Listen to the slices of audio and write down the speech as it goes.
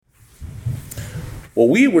Well,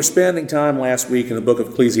 we were spending time last week in the book of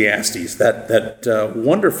Ecclesiastes, that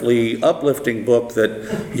wonderfully uplifting book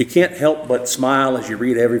that you can't help but smile as you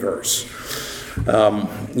read every verse.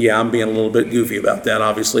 I'm being a little bit goofy about that,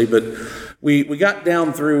 obviously, but we got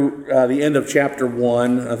down through the end of chapter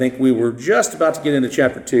 1. I think we were just about to get into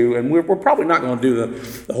chapter 2, and we're probably not going to do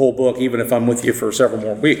the whole book, even if I'm with you for several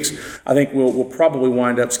more weeks. I think we'll probably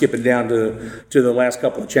wind up skipping down to the last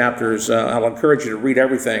couple of chapters. I'll encourage you to read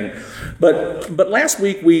everything. But last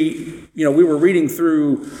week we were reading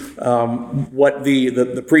through what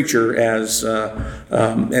the preacher, as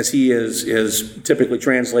he is typically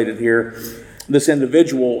translated here, this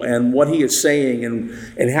individual and what he is saying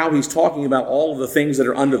and how he's talking about all of the things that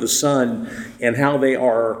are under the sun and how they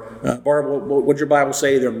are, Barb, what would your Bible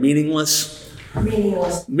say? They're meaningless?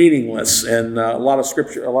 Meaningless. And a lot of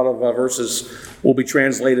scripture, a lot of verses will be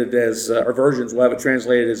translated as, or versions will have it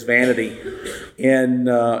translated as vanity. And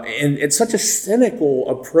it's such a cynical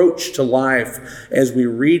approach to life as we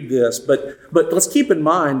read this. But let's keep in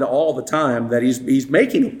mind all the time that he's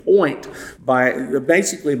making a point by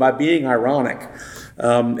being ironic.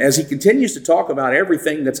 As he continues to talk about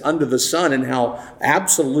everything that's under the sun and how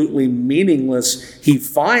absolutely meaningless he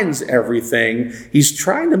finds everything, he's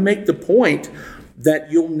trying to make the point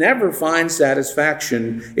that you'll never find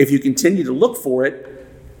satisfaction if you continue to look for it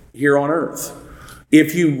here on earth.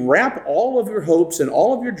 If you wrap all of your hopes and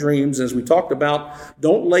all of your dreams, as we talked about,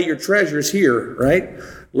 don't lay your treasures here, right?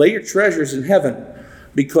 Lay your treasures in heaven,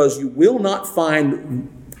 because you will not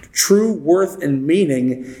find true worth and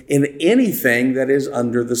meaning in anything that is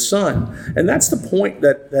under the sun. And that's the point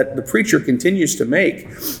that the preacher continues to make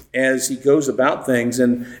as he goes about things.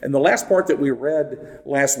 And the last part that we read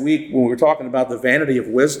last week when we were talking about the vanity of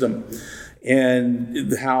wisdom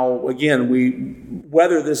and how, again,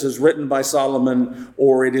 whether this is written by Solomon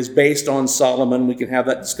or it is based on Solomon, we can have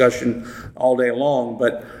that discussion all day long,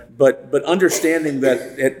 but understanding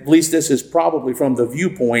that at least this is probably from the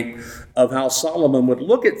viewpoint of how Solomon would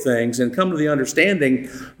look at things and come to the understanding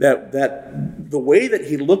that the way that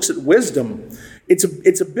he looks at wisdom, it's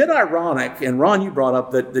a bit ironic. And Ron, you brought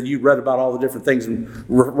up that you read about all the different things and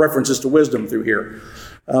references to wisdom through here.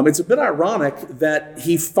 It's a bit ironic that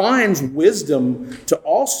he finds wisdom to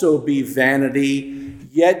also be vanity,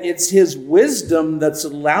 yet it's his wisdom that's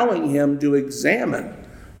allowing him to examine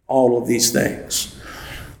all of these things.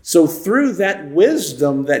 So through that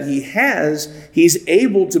wisdom that he has, he's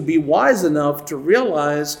able to be wise enough to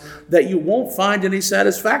realize that you won't find any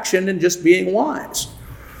satisfaction in just being wise.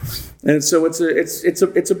 And so it's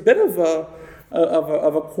a bit of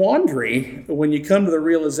a quandary when you come to the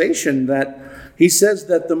realization that he says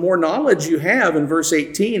that the more knowledge you have, in verse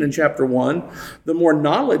 18 in chapter 1, the more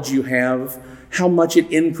knowledge you have, how much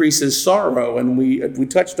it increases sorrow. And we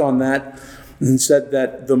touched on that and said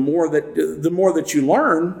that the more that you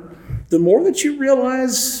learn, the more that you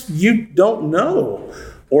realize you don't know,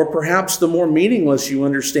 or perhaps the more meaningless you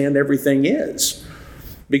understand everything is.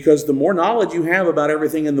 Because the more knowledge you have about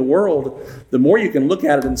everything in the world, the more you can look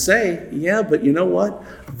at it and say, yeah, but you know what?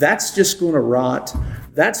 That's just going to rot.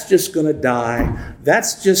 That's just going to die.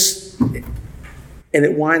 And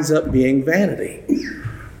it winds up being vanity.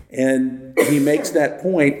 And he makes that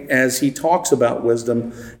point as he talks about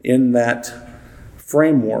wisdom in that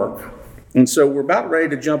framework. And so we're about ready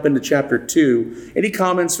to jump into chapter 2. Any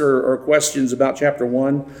comments or questions about chapter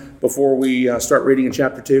 1 before we start reading in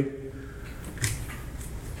chapter 2?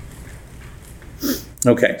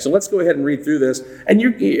 Okay, so let's go ahead and read through this. And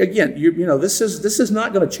this is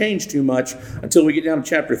not going to change too much until we get down to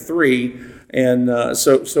chapter 3. And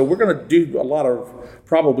so we're going to do a lot of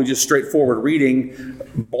probably just straightforward reading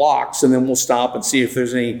blocks, and then we'll stop and see if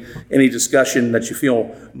there's any discussion that you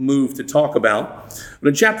feel moved to talk about. But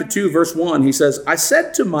in chapter 2, verse 1, he says, I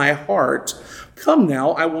said to my heart, come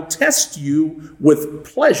now, I will test you with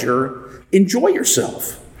pleasure. Enjoy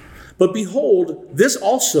yourself. But behold, this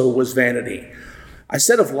also was vanity. I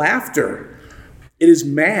said of laughter, it is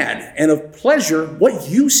mad, and of pleasure, what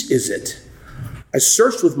use is it? I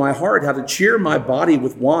searched with my heart how to cheer my body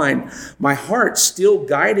with wine, my heart still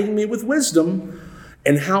guiding me with wisdom,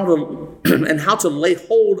 and how to lay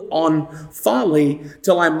hold on folly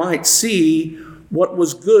till I might see what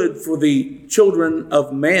was good for the children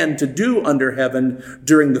of man to do under heaven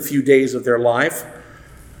during the few days of their life.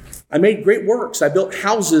 I made great works. I built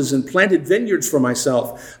houses and planted vineyards for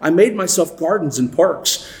myself. I made myself gardens and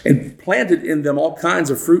parks and planted in them all kinds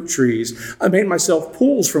of fruit trees. I made myself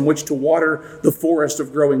pools from which to water the forest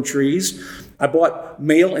of growing trees. I bought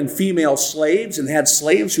male and female slaves and had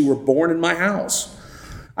slaves who were born in my house.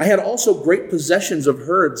 I had also great possessions of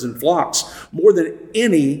herds and flocks, more than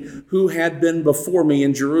any who had been before me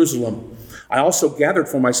in Jerusalem. I also gathered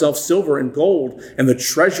for myself silver and gold and the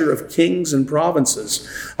treasure of kings and provinces.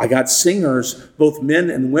 I got singers, both men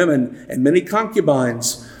and women, and many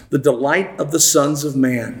concubines, the delight of the sons of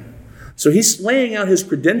man. So he's laying out his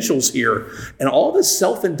credentials here and all this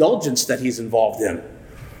self-indulgence that he's involved in.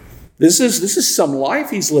 This is some life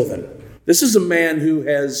he's living. This is a man who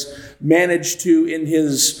has managed to, in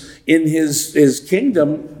his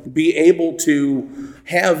kingdom, be able to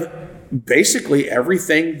have basically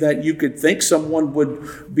everything that you could think someone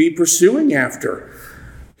would be pursuing after.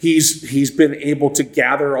 He's been able to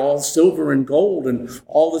gather all silver and gold and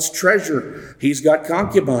all this treasure. He's got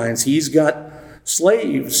concubines. He's got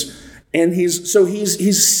slaves. And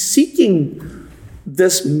he's seeking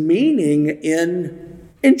this meaning in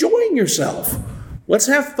enjoying yourself. Let's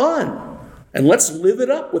have fun. And let's live it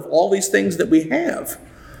up with all these things that we have.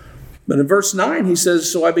 But in verse 9, he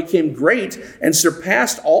says, so I became great and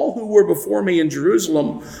surpassed all who were before me in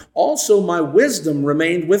Jerusalem. Also my wisdom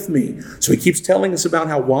remained with me. So he keeps telling us about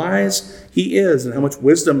how wise he is and how much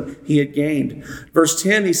wisdom he had gained. Verse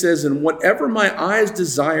 10, he says, and whatever my eyes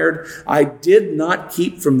desired, I did not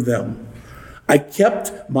keep from them. I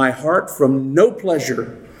kept my heart from no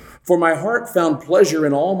pleasure, for my heart found pleasure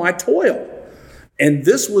in all my toil. And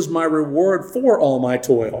this was my reward for all my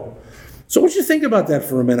toil. So what you think about that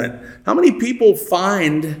for a minute? How many people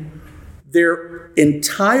find their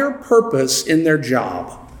entire purpose in their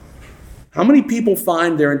job? How many people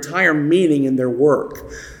find their entire meaning in their work?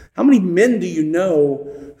 How many men do you know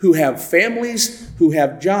who have families, who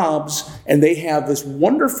have jobs, and they have this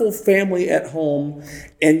wonderful family at home,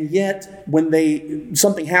 and yet when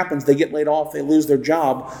something happens, they get laid off, they lose their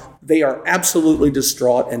job, they are absolutely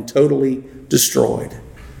distraught and totally destroyed.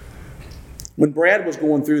 When Brad was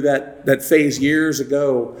going through that phase years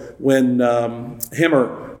ago when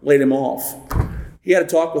Himmer laid him off, he had a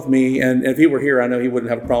talk with me, and if he were here, I know he wouldn't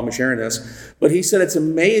have a problem sharing this, but he said it's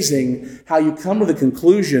amazing how you come to the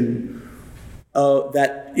conclusion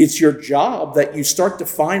that it's your job that you start to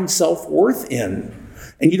find self-worth in,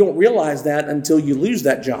 and you don't realize that until you lose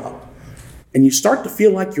that job, and you start to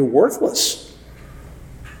feel like you're worthless.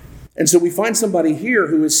 And so we find somebody here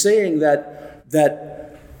who is saying that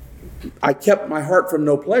I kept my heart from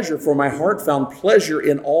no pleasure, for my heart found pleasure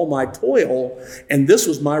in all my toil, and this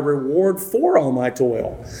was my reward for all my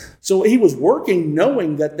toil. So he was working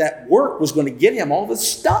knowing that work was going to get him all this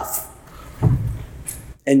stuff.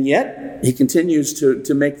 And yet, he continues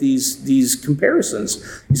to make these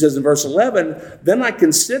comparisons. He says in verse 11, then I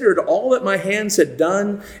considered all that my hands had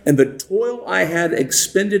done, and the toil I had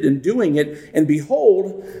expended in doing it, and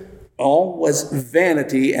behold, all was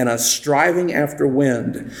vanity and a striving after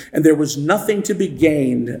wind, and there was nothing to be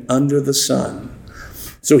gained under the sun.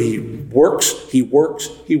 So he works, he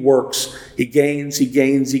gains,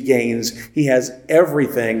 he has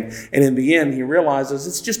everything, and in the end he realizes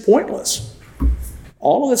it's just pointless.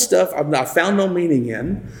 All of this stuff I found no meaning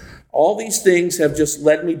in. All these things have just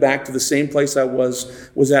led me back to the same place I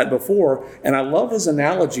was at before, and I love his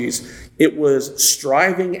analogies. It was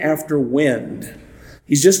striving after wind.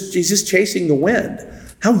 He's just chasing the wind.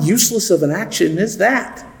 How useless of an action is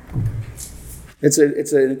that? It's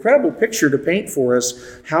an incredible picture to paint for us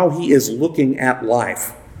how he is looking at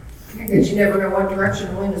life. Because you never know what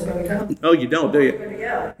direction the wind is going to come. No, you don't, do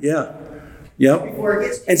you? Yeah. Yep. Before it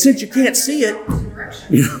gets and since you can't see it,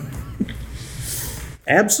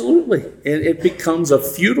 absolutely. And it becomes a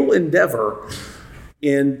futile endeavor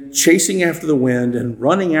in chasing after the wind and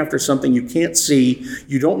running after something you can't see.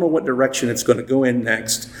 You don't know what direction it's going to go in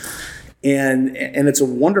next. And it's a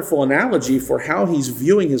wonderful analogy for how he's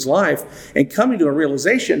viewing his life and coming to a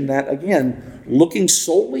realization that, again, looking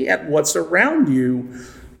solely at what's around you,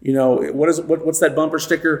 what's that bumper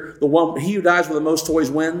sticker? The one, he who dies with the most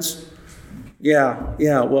toys wins? Yeah.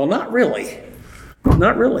 Well, not really.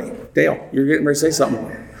 Not really. Dale, you're getting ready to say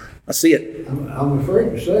something. I see it. I'm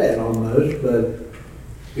afraid to say it almost, but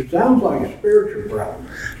it sounds like a spiritual problem.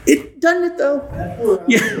 It doesn't it though? That's where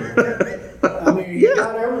I mean, he's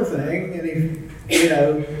got everything,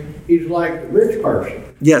 and he's like a rich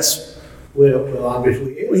person. Yes. Well,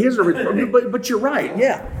 obviously, he is. Well, he is a rich, but you're right.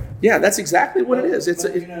 Yeah, that's exactly what it is.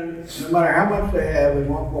 No matter how much they have, they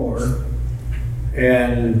want more,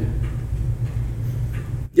 and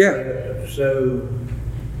so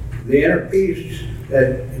the inner peace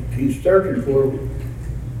that he's searching for.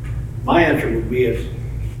 My answer would be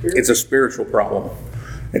it's a spiritual problem.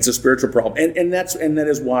 It's a spiritual problem. And that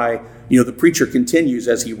is why, the preacher continues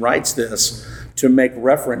as he writes this to make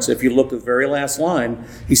reference. If you look at the very last line,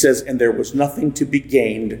 he says, and there was nothing to be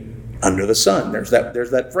gained under the sun. There's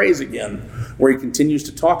that phrase again, where he continues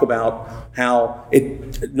to talk about how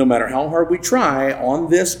no matter how hard we try on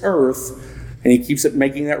this earth, and he keeps it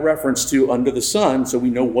making that reference to under the sun, so we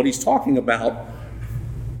know what he's talking about,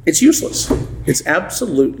 it's useless. It's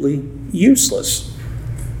absolutely useless.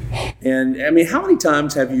 And I mean, how many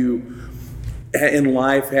times have you in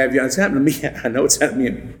life it's happened to me, I know it's happened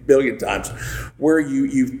to me a billion times, where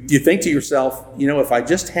you think to yourself, if I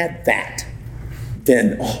just had that,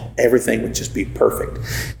 then everything would just be perfect.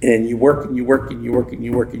 And you work and you work and you work and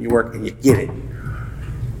you work and you work and you get it.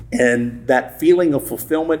 And that feeling of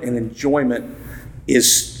fulfillment and enjoyment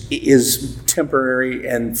is temporary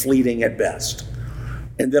and fleeting at best.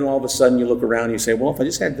 And then all of a sudden you look around and you say, well, if I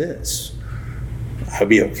just had this, I'll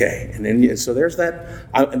be okay. And then so there's that.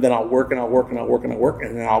 And then I'll work and I'll work and I'll work and I'll work,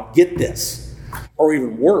 and then I'll get this. Or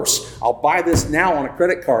even worse, I'll buy this now on a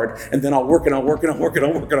credit card, and then I'll work and I'll work and I'll work and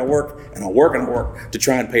I'll work and I'll work and I'll work and I'll work to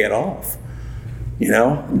try and pay it off.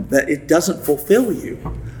 That it doesn't fulfill you.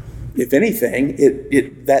 If anything,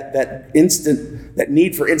 that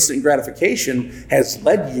need for instant gratification has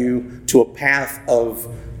led you to a path of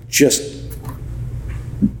just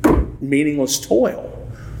meaningless toil.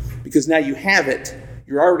 Because now you have it,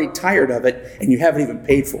 you're already tired of it, and you haven't even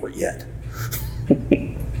paid for it yet.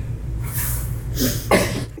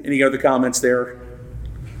 Any other comments there?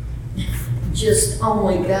 Just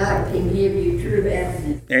only God can give you true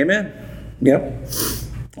happiness. Amen. Yep.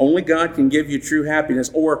 Only God can give you true happiness.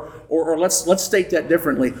 Or let's state that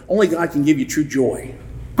differently. Only God can give you true joy.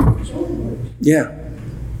 Yeah.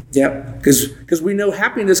 Yeah. Because we know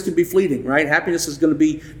happiness can be fleeting, right? Happiness is going to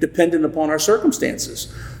be dependent upon our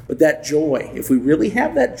circumstances. But that joy, if we really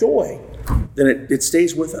have that joy, then it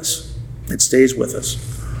stays with us. It stays with us.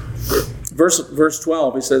 Verse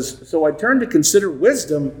 12, he says, so I turned to consider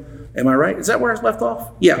wisdom. Am I right? Is that where I left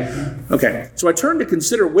off? Yeah. Okay. So I turned to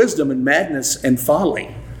consider wisdom and madness and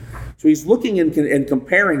folly. So he's looking and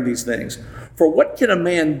comparing these things. For what can a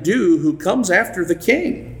man do who comes after the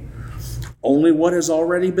king? Only what has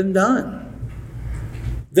already been done.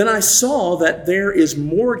 Then I saw that there is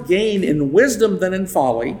more gain in wisdom than in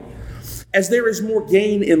folly, as there is more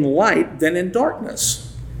gain in light than in darkness.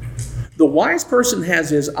 The wise person has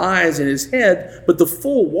his eyes in his head, but the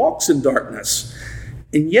fool walks in darkness.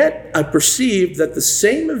 And yet I perceive that the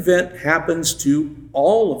same event happens to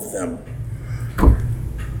all of them.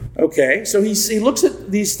 Okay, so he looks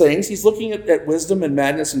at these things. He's looking at wisdom and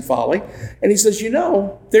madness and folly. And he says,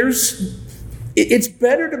 it's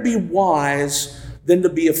better to be wise than to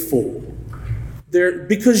be a fool.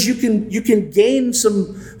 Because you can gain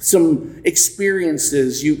some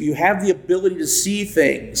experiences. You have the ability to see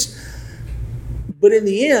things. But in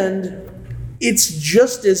the end, it's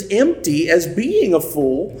just as empty as being a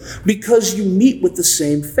fool, because you meet with the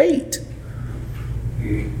same fate.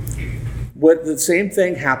 The same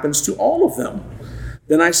thing happens to all of them.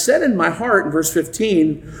 Then I said in my heart, in verse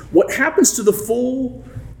 15, what happens to the fool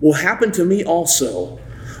will happen to me also.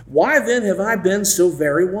 Why then have I been so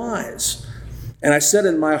very wise? And I said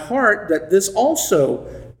in my heart that this also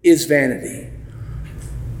is vanity.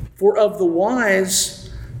 For of the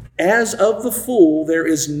wise, as of the fool, there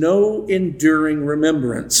is no enduring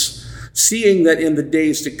remembrance, seeing that in the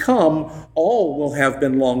days to come, all will have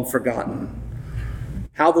been long forgotten.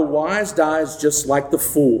 How the wise dies just like the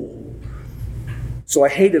fool. So I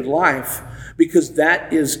hated life, because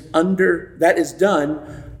that is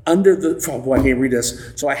done under the, oh boy, I can't read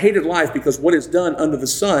this. So I hated life because what is done under the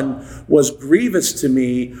sun was grievous to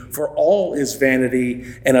me, for all is vanity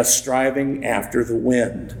and a striving after the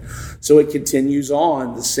wind. So it continues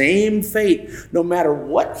on, the same fate, no matter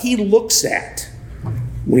what he looks at.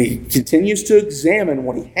 When he continues to examine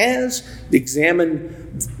what he has,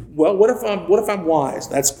 well, what if I'm wise?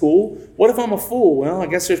 That's cool. What if I'm a fool? Well, I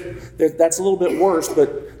guess that's a little bit worse,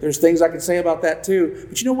 but there's things I can say about that too.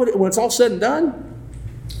 But you know what? When it's all said and done,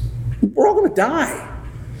 we're all going to die.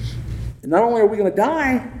 And not only are we going to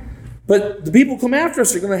die, but the people who come after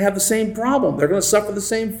us are going to have the same problem. They're going to suffer the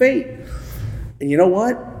same fate. And you know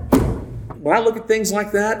what? When I look at things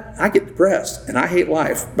like that, I get depressed, and I hate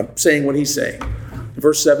life by saying what he's saying.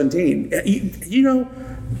 Verse 17. You know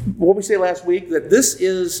what we say last week? That this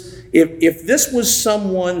is, if this was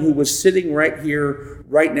someone who was sitting right here,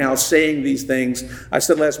 right now, saying these things, I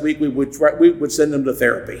said last week we would send them to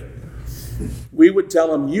therapy. We would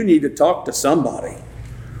tell them, you need to talk to somebody.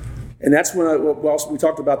 And that's when we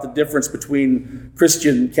talked about the difference between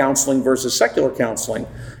Christian counseling versus secular counseling,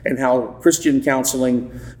 and how Christian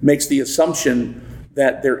counseling makes the assumption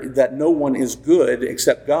that no one is good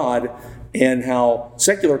except God, and how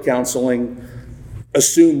secular counseling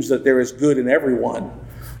assumes that there is good in everyone.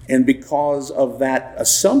 And because of that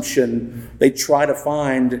assumption, they try to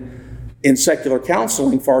find in secular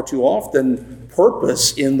counseling far too often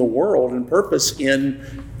purpose in the world and purpose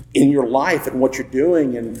in in your life and what you're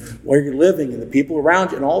doing and where you're living and the people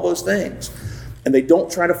around you and all those things. And they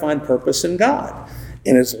don't try to find purpose in God.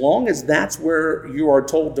 And as long as that's where you are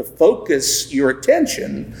told to focus your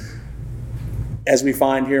attention, as we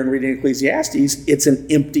find here in reading Ecclesiastes, it's an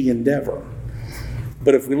empty endeavor.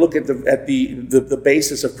 But if we look at the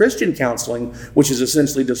basis of Christian counseling, which is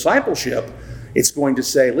essentially discipleship, it's going to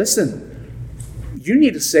say, listen, you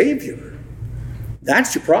need a Savior.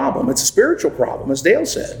 That's your problem. It's a spiritual problem, as Dale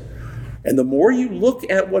said. And the more you look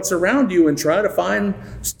at what's around you and try to find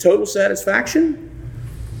total satisfaction,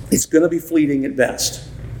 it's going to be fleeting at best.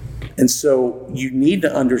 And so you need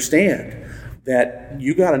to understand that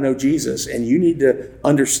you got to know Jesus, and you need to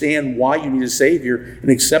understand why you need a Savior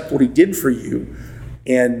and accept what He did for you.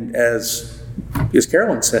 And as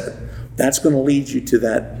Carolyn said, that's going to lead you to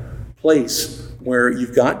that place where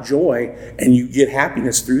you've got joy and you get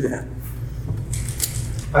happiness through that.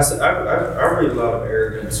 I read a lot of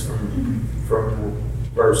arrogance from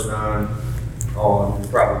verse 9 on,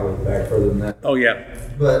 probably back further than that. Oh, yeah.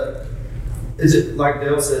 But is it, like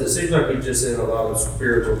Dale said, it seems like he's just in a lot of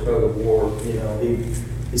spiritual tug of war. You know,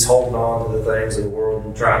 he's holding on to the things of the world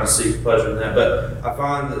and trying to seek pleasure in that. But I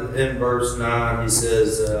find that in verse 9 he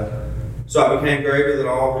says, so I became greater than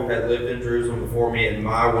all who had lived in Jerusalem before me, and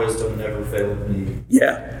my wisdom never failed me.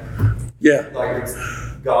 Yeah. Yeah. Like, it's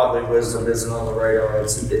godly wisdom isn't on the radar.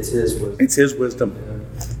 It's his wisdom. It's His wisdom.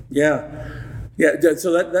 Yeah. Yeah.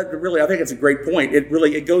 So that really, I think it's a great point.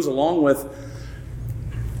 It goes along with,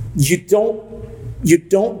 you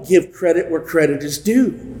don't give credit where credit is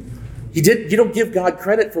due. You don't give God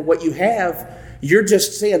credit for what you have. You're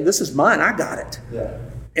just saying, this is mine. I got it. Yeah.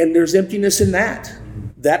 And there's emptiness in that.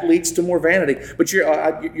 That leads to more vanity. But you're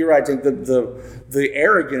right. I think the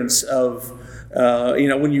arrogance of,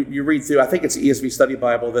 when you read through, I think it's the ESV Study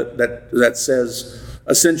Bible that says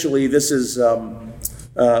essentially this is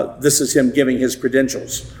him giving his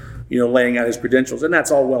credentials, laying out his credentials, and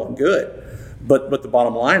that's all well and good. But the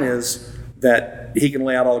bottom line is that he can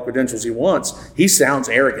lay out all the credentials he wants. He sounds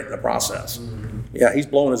arrogant in the process. Yeah, he's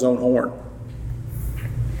blowing his own horn,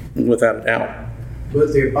 without a doubt.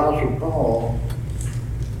 But the Apostle Paul,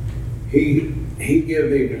 he gave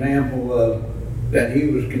the example of that he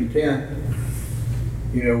was content,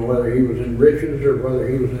 whether he was in riches or whether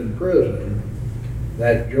he was in prison,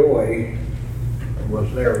 that joy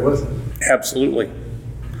was there with him. Absolutely.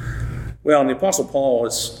 Well, and the Apostle Paul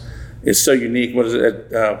is so unique. What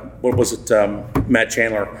was it? Matt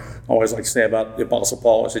Chandler always likes to say about the Apostle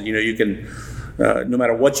Paul. He said, you can, no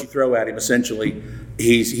matter what you throw at him, essentially,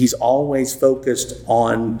 he's always focused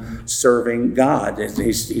on serving God. And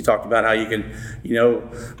he talked about how you can,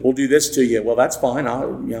 we'll do this to you. Well, that's fine.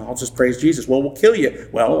 I'll just praise Jesus. Well, we'll kill you.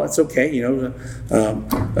 Well, that's okay.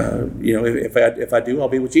 If I do, I'll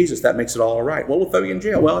be with Jesus. That makes it all right. Well, we'll throw you in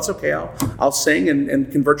jail. Well, it's okay. I'll sing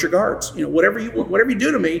and convert your guards. Whatever you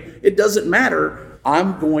do to me, it doesn't matter.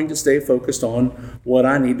 I'm going to stay focused on what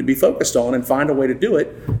I need to be focused on and find a way to do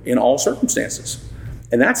it in all circumstances.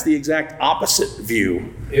 And that's the exact opposite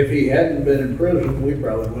view. If he hadn't been in prison, we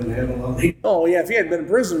probably wouldn't have a lot. Oh, yeah, if he hadn't been in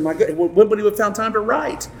prison, my God, when would he have found time to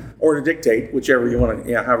write or to dictate, whichever you want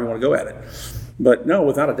to, however you want to go at it. But no,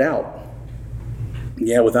 without a doubt.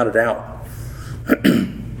 Yeah, without a doubt.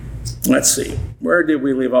 Let's see. Where did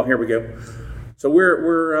we leave off? Here we go. So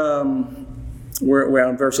we're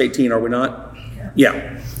on verse 18, are we not?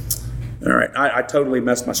 Yeah. All right. I totally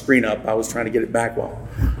messed my screen up. I was trying to get it back. Well,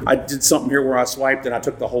 I did something here where I swiped and I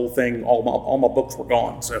took the whole thing. All my books were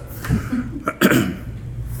gone. So,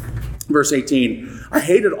 verse 18. I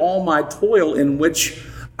hated all my toil in which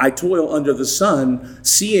I toil under the sun,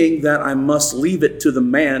 seeing that I must leave it to the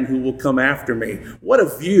man who will come after me. What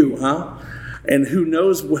a view, huh? And who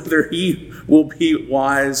knows whether he will be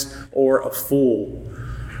wise or a fool.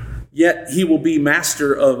 Yet he will be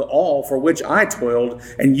master of all for which I toiled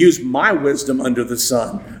and used my wisdom under the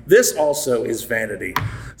sun. This also is vanity.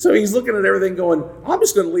 So he's looking at everything going, I'm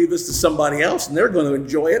just going to leave this to somebody else and they're going to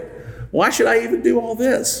enjoy it. Why should I even do all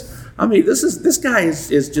this? I mean, this guy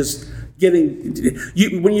is just getting,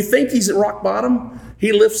 when you think he's at rock bottom,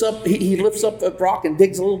 he lifts up the rock and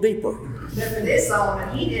digs a little deeper. But for this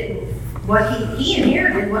Solomon, he didn't, he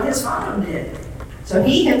inherited what his father did. So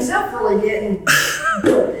he himself really didn't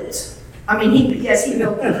build it. I mean, he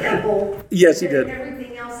built the temple. Yes, he did.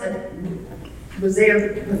 Everything else that was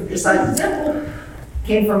there besides the temple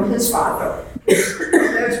came from his father.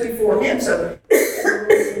 Those before him, so he never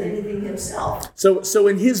did anything himself. So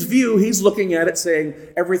in his view, he's looking at it saying,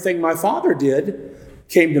 everything my father did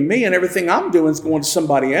came to me, and everything I'm doing is going to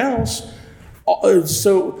somebody else.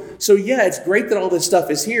 So yeah, it's great that all this stuff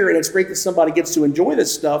is here, and it's great that somebody gets to enjoy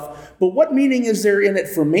this stuff, but what meaning is there in it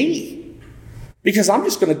for me? Because I'm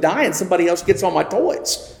just going to die and somebody else gets all my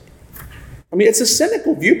toys. I mean, it's a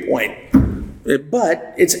cynical viewpoint,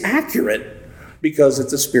 but it's accurate because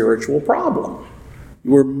it's a spiritual problem.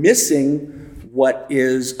 We're missing what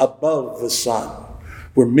is above the sun.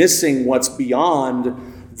 We're missing what's beyond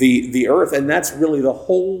the earth, and that's really the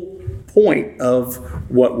whole point of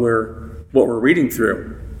what we're reading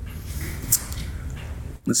through.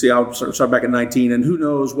 Let's see, I'll start back at 19. And who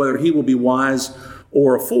knows whether he will be wise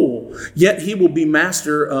or a fool, yet he will be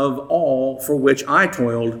master of all for which I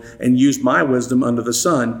toiled and used my wisdom under the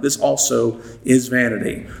sun. This also is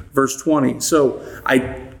vanity. Verse 20. So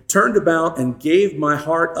I turned about and gave my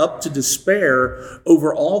heart up to despair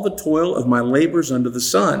over all the toil of my labors under the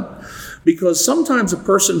sun. Because sometimes a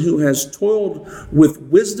person who has toiled with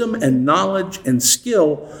wisdom and knowledge and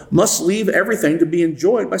skill must leave everything to be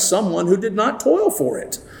enjoyed by someone who did not toil for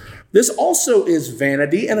it. This also is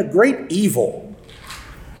vanity and a great evil.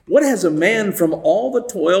 What has a man from all the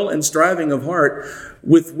toil and striving of heart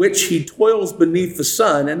with which he toils beneath the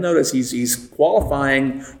sun? And notice he's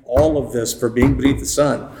qualifying all of this for being beneath the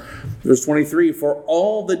sun. Verse 23, for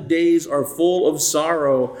all the days are full of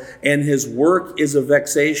sorrow, and his work is a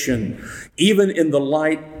vexation. Even in the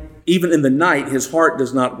night, his heart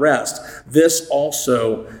does not rest. This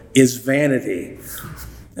also is vanity.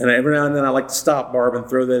 And every now and then I like to stop, Barb, and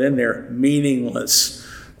throw that in there. Meaningless.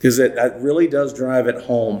 Because it really does drive it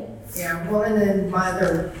home. Yeah, well, and then my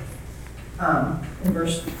other, in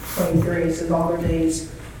verse 23, it says, all their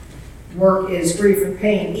days work is grief and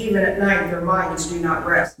pain. Even at night, their minds do not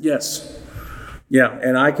rest. Yes. Yeah,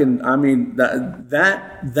 and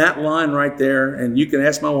that line right there, and you can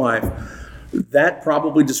ask my wife, that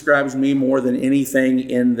probably describes me more than anything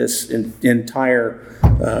in this entire,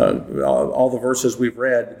 all the verses we've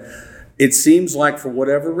read. It seems like for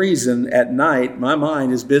whatever reason, at night, my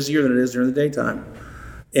mind is busier than it is during the daytime.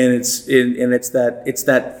 And it's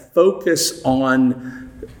that focus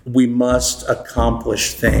on we must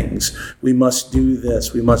accomplish things. We must do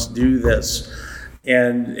this. We must do this.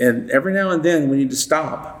 And every now and then we need to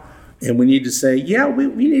stop. And we need to say, yeah, we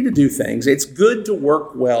need to do things. It's good to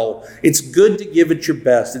work well. It's good to give it your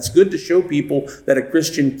best. It's good to show people that a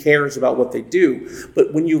Christian cares about what they do.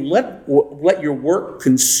 But when you let your work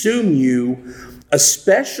consume you,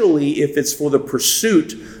 especially if it's for the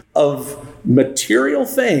pursuit of material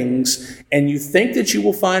things, and you think that you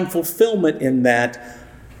will find fulfillment in that,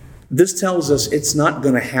 this tells us it's not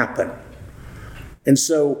going to happen. And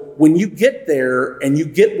so when you get there and you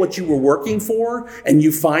get what you were working for and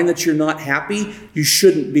you find that you're not happy, you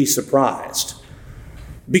shouldn't be surprised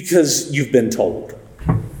because you've been told.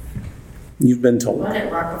 You've been told. One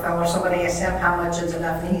at Rockefeller, somebody asked him how much is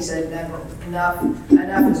enough, and he said, never enough.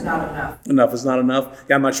 Enough is not enough. Enough is not enough.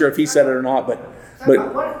 Yeah, I'm not sure if he said it or not, but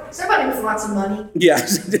somebody with lots of money. Yeah.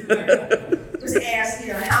 Was asked,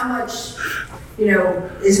 how much,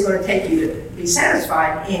 is it going to take you to be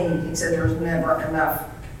satisfied? And he said there's never enough.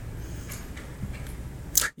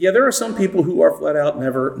 Yeah, there are some people who are flat out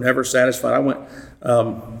never satisfied. I went,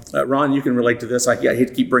 Ron, you can relate to this. I hate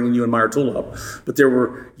to keep bringing you and Meyer-Tool up, but there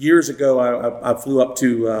were years ago I flew up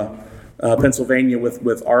to Pennsylvania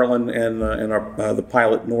with Arlen and the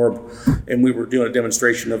pilot Norb, and we were doing a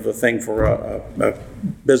demonstration of a thing for a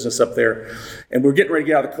business up there, and we were getting ready to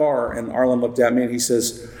get out of the car, and Arlen looked at me and he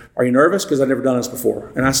says, "Are you nervous? Because I've never done this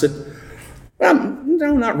before." And I said, "Well,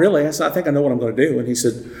 no, not really." I said, "I think I know what I'm going to do." And he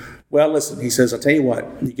said, "Well, listen," he says, "I'll tell you what,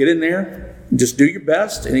 you get in there, just do your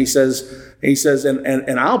best." And he says,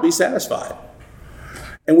 and I'll be satisfied.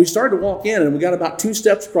 And we started to walk in, and we got about 2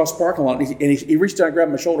 steps across the parking lot, and he reached down and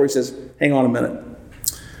grabbed my shoulder. He says, "Hang on a minute.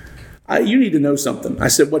 You need to know something." I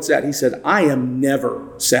said, "What's that?" He said, "I am never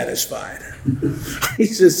satisfied." He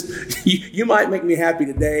says, you might make me happy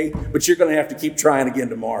today, but you're going to have to keep trying again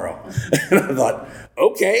tomorrow." And I thought,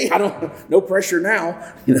 okay, no pressure now,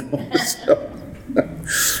 So.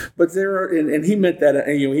 But there are, and he meant that,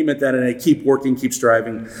 he meant that in a keep working, keep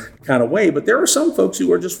striving kind of way. But there are some folks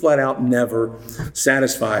who are just flat out never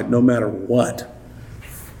satisfied, no matter what.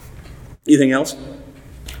 Anything else?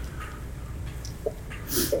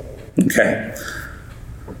 Okay.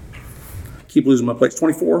 Keep losing my place.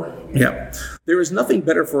 24? Yeah. There is nothing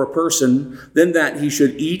better for a person than that he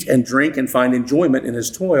should eat and drink and find enjoyment in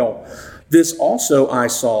his toil. This also I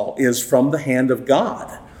saw is from the hand of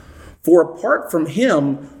God. For apart from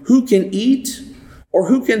him, who can eat or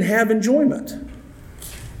who can have enjoyment?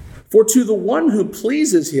 For to the one who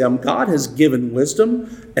pleases him, God has given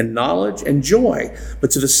wisdom and knowledge and joy.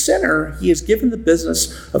 But to the sinner, he has given the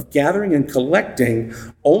business of gathering and collecting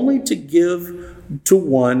only to give to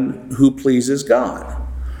one who pleases God.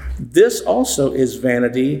 This also is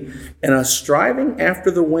vanity and a striving after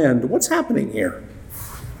the wind. What's happening here?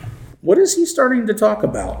 What is he starting to talk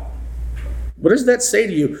about? What does that say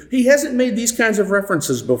to you? He hasn't made these kinds of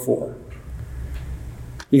references before.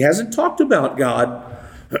 He hasn't talked about God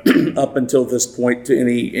up until this point to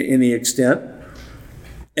any extent.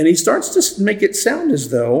 And he starts to make it sound as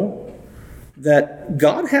though that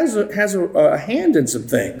God has a hand in some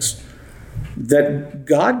things, that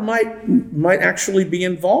God might actually be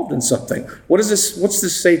involved in something. What's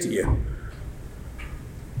this say to you?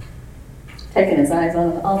 Taking his eyes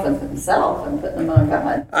off of himself and putting them on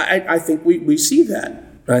God. I think we see that.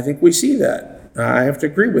 I think we see that. I have to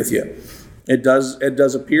agree with you. It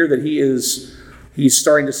does appear that he's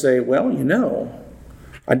starting to say, well,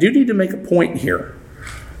 I do need to make a point here.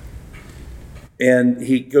 And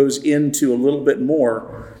he goes into a little bit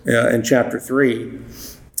more in chapter 3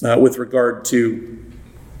 with regard to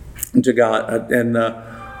God. And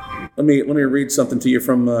let me read something to you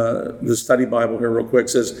from the study Bible here real quick. It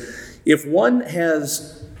says, if one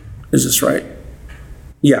has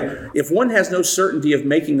no certainty of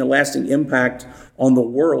making a lasting impact on the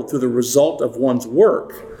world through the result of one's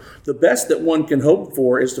work, the best that one can hope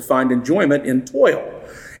for is to find enjoyment in toil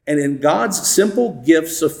and in God's simple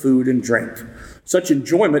gifts of food and drink. Such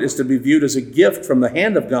enjoyment is to be viewed as a gift from the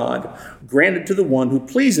hand of God, granted to the one who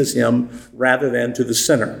pleases him rather than to the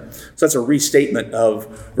sinner. So that's a restatement of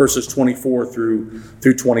verses 24 through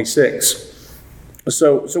 26.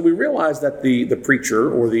 So we realize that the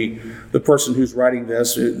preacher or the person who's writing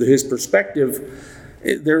this, his perspective,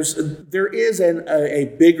 there is a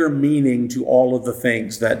bigger meaning to all of the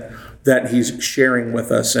things that he's sharing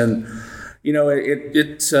with us, and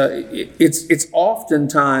it's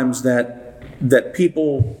oftentimes that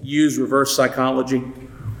people use reverse psychology,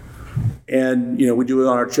 and we do it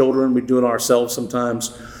on our children, we do it on ourselves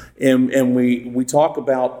sometimes, and we talk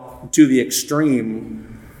about to the extreme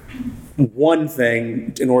one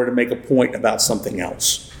thing in order to make a point about something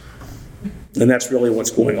else. And that's really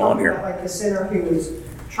what's going on here. Like the sinner who was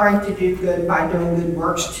trying to do good by doing good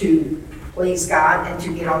works to please God and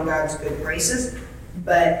to get on God's good graces.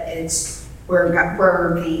 But it's where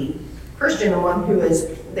the Christian, the one who is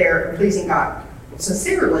there pleasing God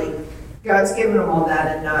sincerely, God's given them all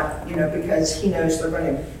that, and not, because he knows they're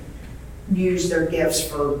going to use their gifts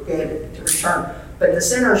for good to return. But the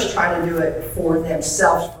sinners try to do it for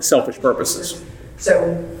themselves. Selfish purposes.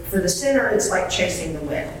 So for the sinner, it's like chasing the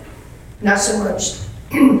wind. Not so much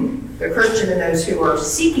the Christian and those who are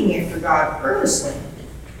seeking after God earnestly,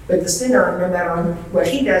 but the sinner, no matter what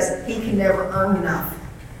he does, he can never earn enough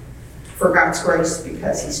for God's grace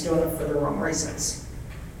because he's doing it for the wrong reasons.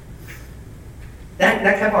 That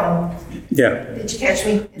kept on. Yeah. Did you catch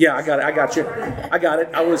me? Yeah, I got it. I got you. I got it.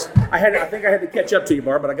 I think I had to catch up to you,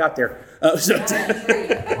 Barb, but I got there.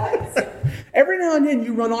 Every now and then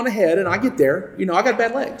you run on ahead, and I get there. I got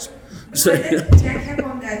bad legs. So that kept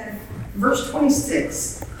on, that verse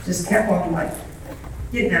 26 just kept on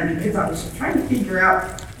getting at me, because I was trying to figure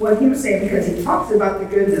out what he was saying, because he talks about the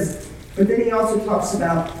goodness, but then he also talks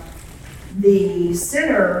about the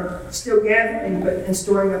sinner still gathering and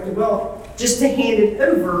storing up the wealth just to hand it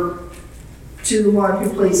over to the one who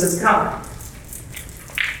pleases God.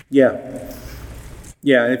 Yeah.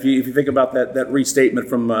 If you think about that restatement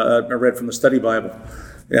from I read from the study Bible,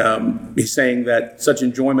 he's saying that such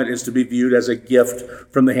enjoyment is to be viewed as a gift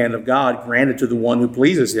from the hand of God, granted to the one who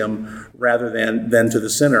pleases him rather than to the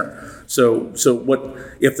sinner. So what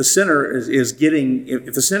if the sinner is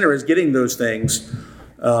getting those things?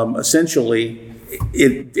 Essentially,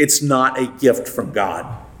 it's not a gift from God.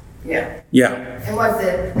 Yeah. Yeah. And what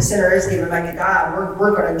the sinner is given back to God,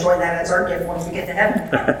 we're going to enjoy that as our gift once we get to heaven.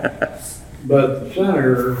 But the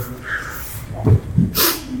sinner,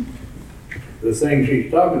 the things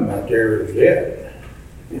he's talking about there is it.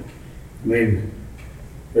 I mean,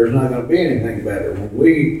 there's not going to be anything better. When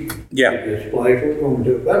we get this place, we're going to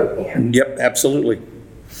do a better place. Yep, absolutely.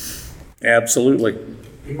 Absolutely.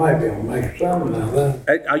 You might be able to make a sermon out of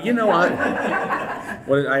that.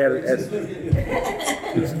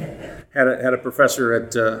 I had a professor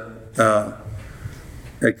at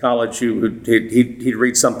college who he'd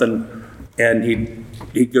read something and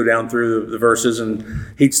he'd go down through the verses and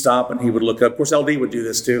he'd stop and he would look up. Of course, LD would do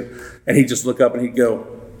this too, and he'd just look up and he'd go,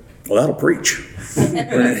 "Well, that'll preach."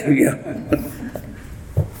 Yeah.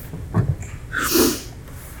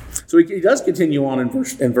 So he does continue on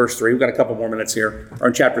in verse 3. We've got a couple more minutes here, or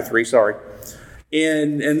in chapter 3, sorry.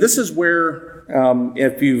 And this is where,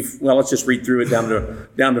 let's just read through it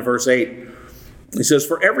down to verse 8. He says,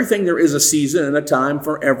 "For everything there is a season and a time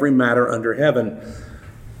for every matter under heaven."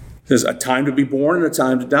 There's a time to be born and a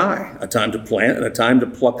time to die, a time to plant and a time to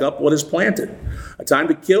pluck up what is planted, a time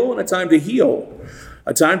to kill and a time to heal,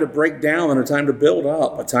 a time to break down and a time to build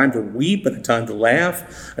up, a time to weep and a time to laugh,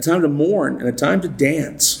 a time to mourn and a time to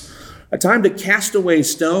dance, a time to cast away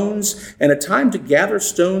stones and a time to gather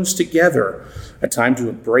stones together, a time to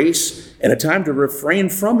embrace and a time to refrain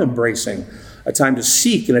from embracing, a time to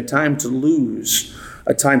seek and a time to lose,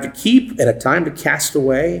 a time to keep and a time to cast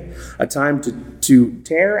away, a time to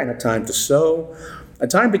tear and a time to sow, a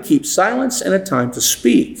time to keep silence and a time to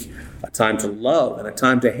speak, a time to love and a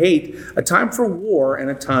time to hate, a time for war and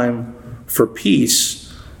a time for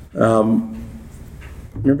peace. Remember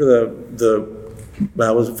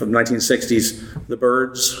was it from 1960s, The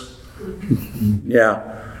Byrds? Yeah,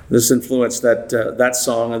 this influenced that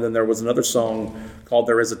song, and then there was another song called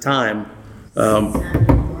 "There Is a Time."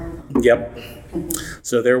 Yep.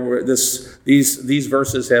 So there were these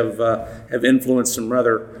verses have influenced some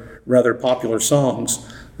rather popular songs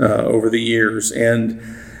over the years, and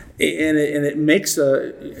it makes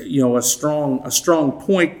a strong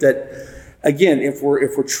point that, again, if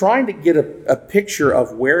we're trying to get a picture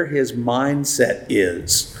of where his mindset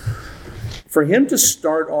is, for him to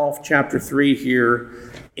start off chapter 3 here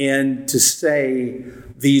and to say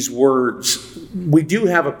these words, we do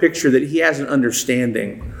have a picture that he has an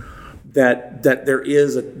understanding that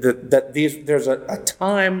there's a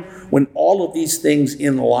time when all of these things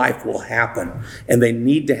in life will happen, and they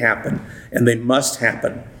need to happen, and they must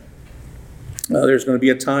happen. There's going to be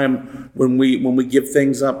a time when we give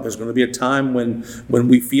things up. There's going to be a time when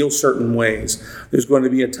we feel certain ways. There's going to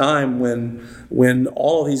be a time when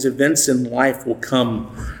all of these events in life will come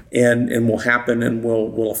and will happen and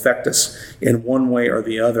will affect us in one way or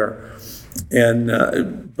the other.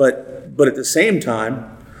 And but at the same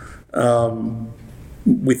time,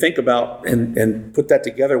 we think about and put that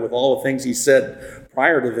together with all the things he said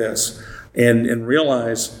prior to this, and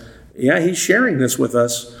realize, yeah, he's sharing this with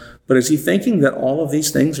us. But is he thinking that all of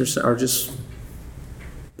these things are just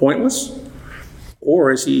pointless?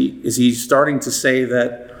 Or is he starting to say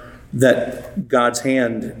that God's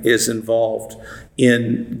hand is involved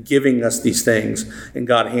in giving us these things, and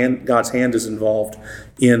God's hand is involved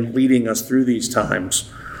in leading us through these times?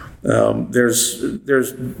 There's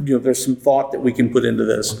some thought that we can put into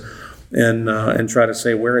this, and try to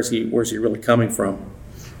say, where's he really coming from?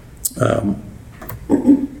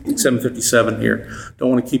 7:57 here. Don't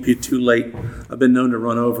want to keep you too late. I've been known to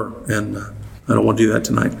run over, and I don't want to do that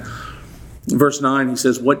tonight. Verse 9, he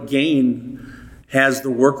says, "What gain has the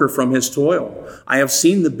worker from his toil? I have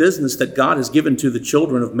seen the business that God has given to the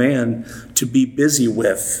children of man to be busy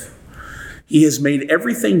with. He has made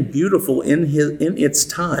everything beautiful in its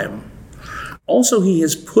time. Also, he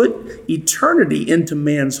has put eternity into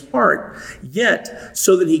man's heart, yet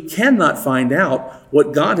so that he cannot find out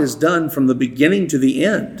what God has done from the beginning to the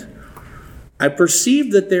end. I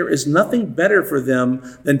perceive that there is nothing better for them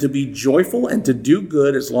than to be joyful and to do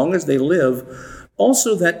good as long as they live.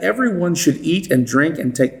 Also, that everyone should eat and drink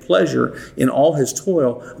and take pleasure in all his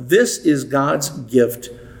toil. This is God's gift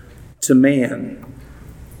to man."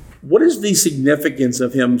 What is the significance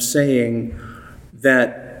of him saying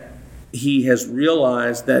that he has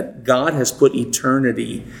realized that God has put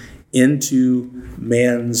eternity into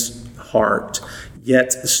man's heart,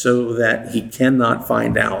 yet so that he cannot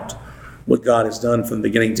find out what God has done from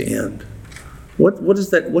beginning to end? What is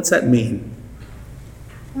that? What's that mean?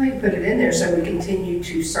 Well, he put it in there so we continue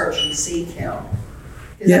to search and seek him.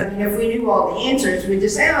 Because Yeah. I mean, if we knew all the answers, we'd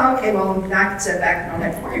just say, "Oh, okay, well, I can sit back and don't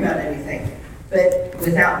have to worry about anything." But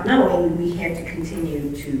without knowing, we had to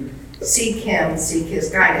continue to seek him, seek his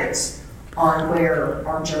guidance on where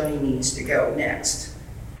our journey needs to go next.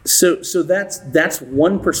 So that's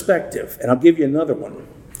one perspective, and I'll give you another one.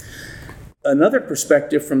 Another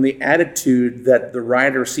perspective from the attitude that the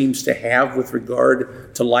writer seems to have with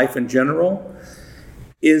regard to life in general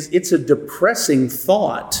is it's a depressing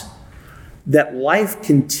thought that life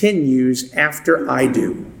continues after I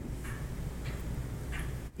do.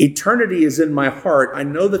 Eternity is in my heart. I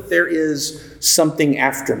know that there is something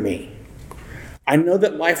after me. I know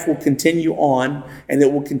that life will continue on and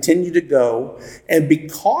it will continue to go. And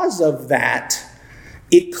because of that,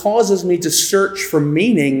 it causes me to search for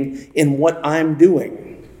meaning in what I'm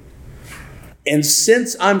doing. And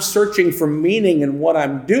since I'm searching for meaning in what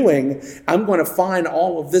I'm doing, I'm going to find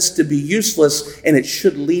all of this to be useless, and it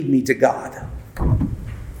should lead me to God.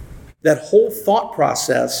 That whole thought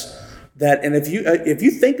process, and if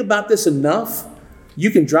you think about this enough,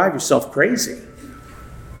 you can drive yourself crazy.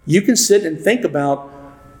 you can sit and think about,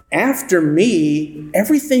 after me,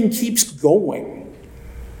 everything keeps going.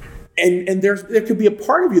 And there could be a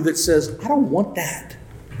part of you that says, I don't want that.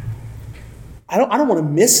 I don't want to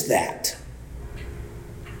miss that.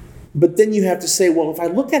 But then you have to say, well, if I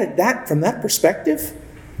look at it from that perspective,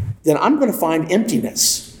 then I'm going to find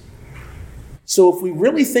emptiness. So if we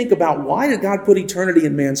really think about why did God put eternity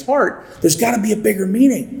in man's heart, there's got to be a bigger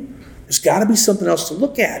meaning. There's got to be something else to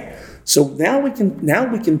look at. So now we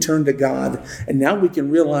can turn to God, and now we can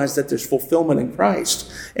realize that there's fulfillment in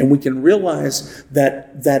Christ, and we can realize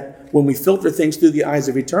that when we filter things through the eyes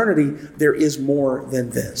of eternity, there is more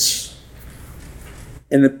than this.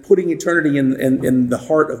 And that putting eternity in the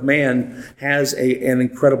heart of man has an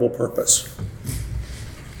incredible purpose.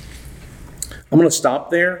 I'm going to stop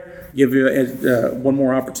there, give you one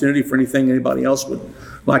more opportunity for anything anybody else would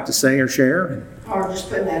like to say or share. Or just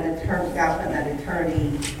putting that eternity, God putting that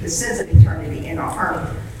eternity, the sense of eternity in our heart.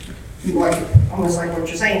 Almost like what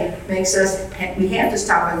you're saying, makes us, we have to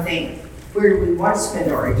stop and think, where do we want to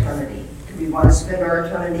spend our eternity? Do we want to spend our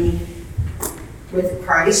eternity with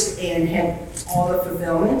Christ and have all the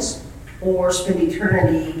fulfillments, or spend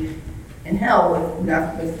eternity in hell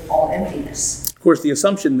with all emptiness? Of course, the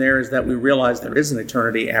assumption there is that we realize there is an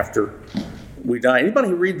eternity after we die. Anybody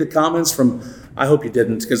who read the comments from, I hope you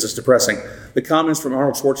didn't because it's depressing, the comments from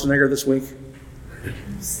Arnold Schwarzenegger this week?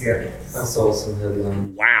 Yeah, I saw some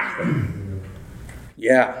headlines. Wow.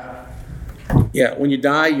 Yeah. Yeah, when you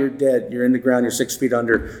die, you're dead. You're in the ground, you're 6 feet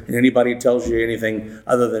under, and anybody who tells you anything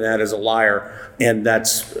other than that is a liar. And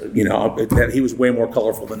that's, that he was way more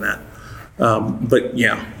colorful than that. But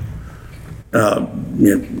yeah.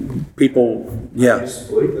 People, yeah. I used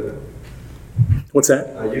to believe that. What's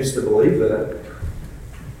that? I used to believe that.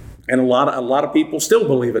 And a lot of people still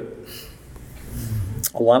believe it.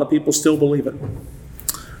 A lot of people still believe it.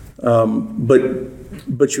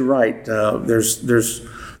 But you're right.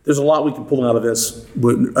 There's a lot we can pull out of this,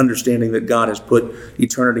 with understanding that God has put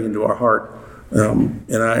eternity into our heart, and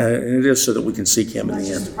it is so that we can seek Him in the That's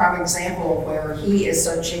end. just a prime example of where He is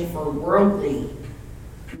searching for worldliness.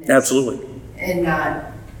 Absolutely. And not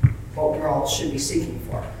what we all should be seeking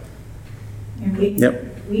for. And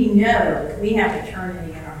we know we have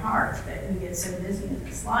eternity in our hearts, but we get so busy in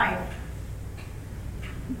this life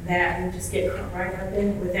that we just get caught right up in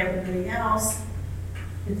it with everybody else.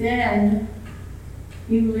 But then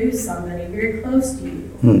you lose somebody very close to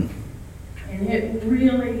you. And it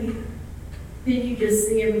really, then you just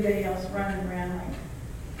see everybody else running around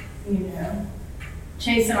like,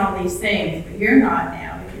 chasing all these things, but you're not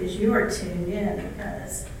now because you are tuned in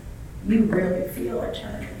because you really feel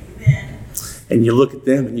eternity then. And you look at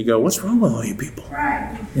them and you go, what's wrong with all you people?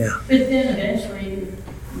 Right. Yeah. But then eventually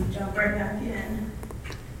you jump right back in.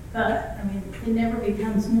 But, it never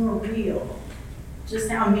becomes more real, just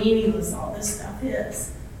how meaningless all this stuff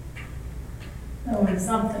is. So when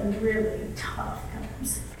something really tough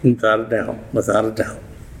comes. Without a doubt.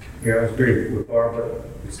 Yeah, I agree with Barbara,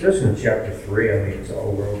 especially in chapter 3, it's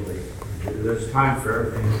all worldly. There's time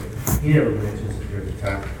for everything. He never mentions that there's a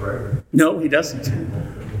time for prayer. No, he doesn't.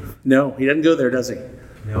 No, he doesn't go there, does he?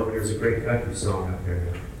 No, but there's a great country song out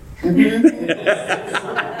there.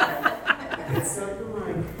 It's something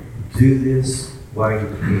like, do this while you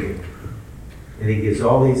can. And he gives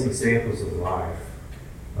all these examples of life,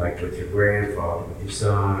 like with your grandfather, with your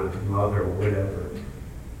son, with your mother, or whatever.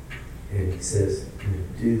 And he says,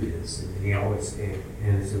 do this. And he always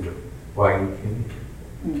ends it with, why you can.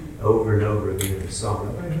 Over and over again in the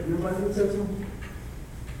song. Nobody said something?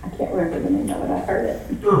 I can't remember the name of it. I heard it.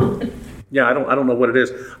 Oh. Yeah, I don't know what it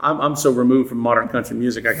is. I'm so removed from modern country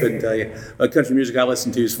music, I couldn't tell you. Country music I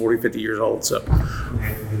listen to is 40, 50 years old, so. You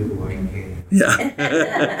have to do what you can. Yeah.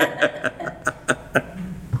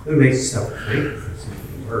 It makes yourself think for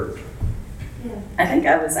something worth. I think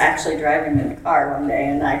I was actually driving in the car one day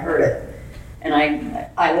and I heard it. And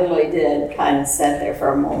I literally did kind of sit there for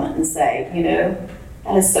a moment and say,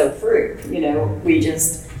 that is so true.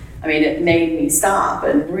 It made me stop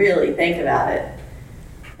and really think about it.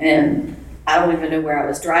 And I don't even know where I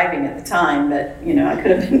was driving at the time, but, I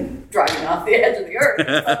could have been driving off the edge of the earth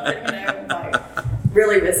or something,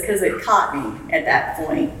 really was because it caught me at that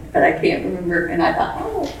point, but I can't remember. And I thought,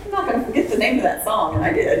 I'm not going to forget the name of that song, and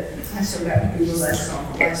I did. I still got to Google that song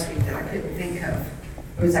from last week that I couldn't think of.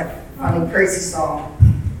 It was that funny, crazy song.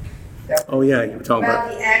 Oh, yeah, you were talking about.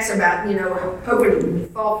 About the acts about, hoping you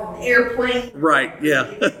fall from the airplane. Right, yeah.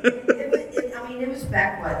 It was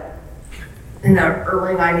back, in the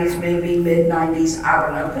early 90s, maybe mid-90s, I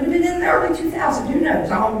don't know. Could have been in the early 2000s, who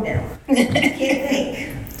knows? I'm home now. I can't think.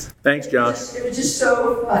 Thanks, Josh. It was just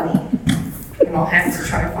so funny. and I'll have to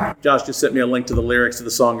try to find it. Josh just sent me a link to the lyrics to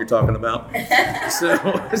the song you're talking about. So,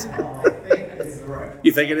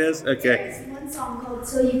 you think it is? Okay. There's one song called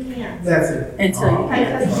Till You Can't. That's it. Until you By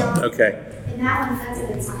can't. Cody Johnson. Okay. And that one, that's a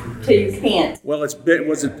good song. Until you can't. Well, was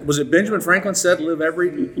it Benjamin Franklin said live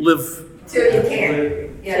Till you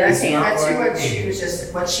can. Yeah, that's Till you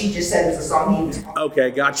can't. what she just said was the song he was talking about.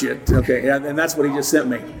 Okay, gotcha. Okay, yeah, and that's what he just sent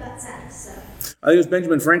me. I believe that's that, so. I think it was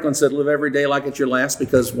Benjamin Franklin said live every day like it's your last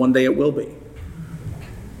because one day it will be.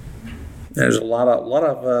 There's a lot of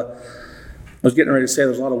I was getting ready to say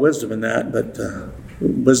there's a lot of wisdom in that, but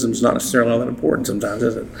wisdom's not necessarily all that important sometimes,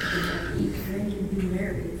 is it? Eat, drink, and be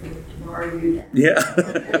merry, for tomorrow you die. Yeah.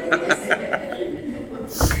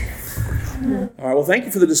 All right, well, thank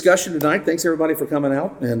you for the discussion tonight. Thanks, everybody, for coming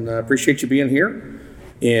out, and I appreciate you being here.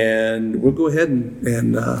 And we'll go ahead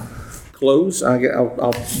and close.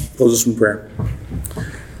 I'll close this in prayer.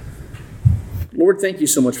 Lord, thank you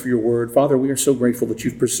so much for your word. Father, we are so grateful that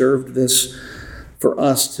you've preserved this for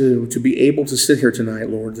us to be able to sit here tonight,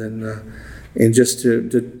 Lord, and just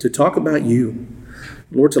to talk about you.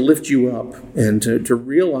 Lord, to lift you up and to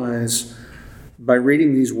realize by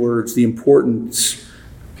reading these words the importance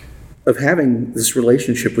of having this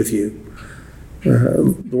relationship with you.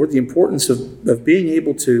 Lord, the importance of being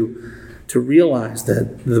able to realize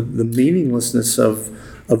that the meaninglessness of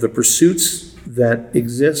the pursuits that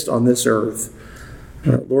exist on this earth.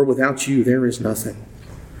 Lord, without you, there is nothing.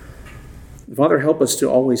 Father, help us to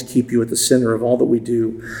always keep you at the center of all that we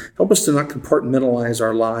do. Help us to not compartmentalize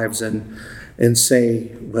our lives and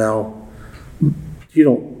say, well, you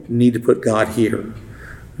don't need to put God here.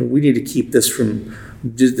 We need to keep this from,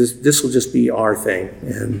 this will just be our thing.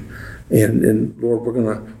 And Lord,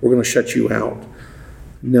 we're gonna shut you out.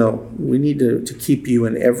 No, we need to keep you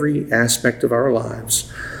in every aspect of our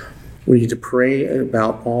lives. We need to pray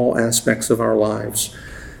about all aspects of our lives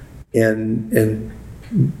and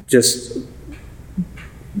just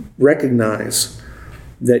recognize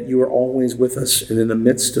that you are always with us and in the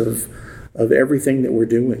midst of everything that we're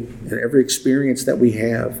doing and every experience that we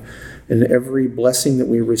have and every blessing that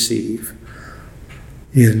we receive.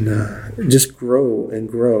 And just grow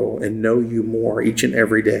and know you more each and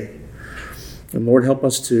every day. And Lord, help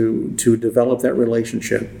us to develop that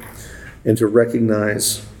relationship and to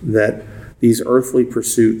recognize that these earthly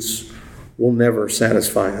pursuits will never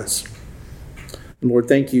satisfy us. And Lord,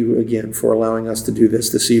 thank you again for allowing us to do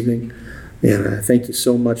this evening. And thank you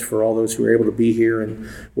so much for all those who were able to be here. And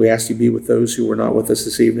we ask you to be with those who were not with us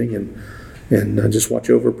this evening and just watch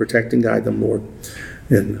over, protect, and guide them, Lord.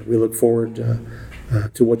 And we look forward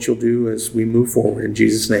to what you'll do as we move forward. In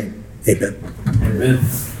Jesus' name, amen. Amen.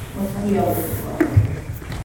 Well,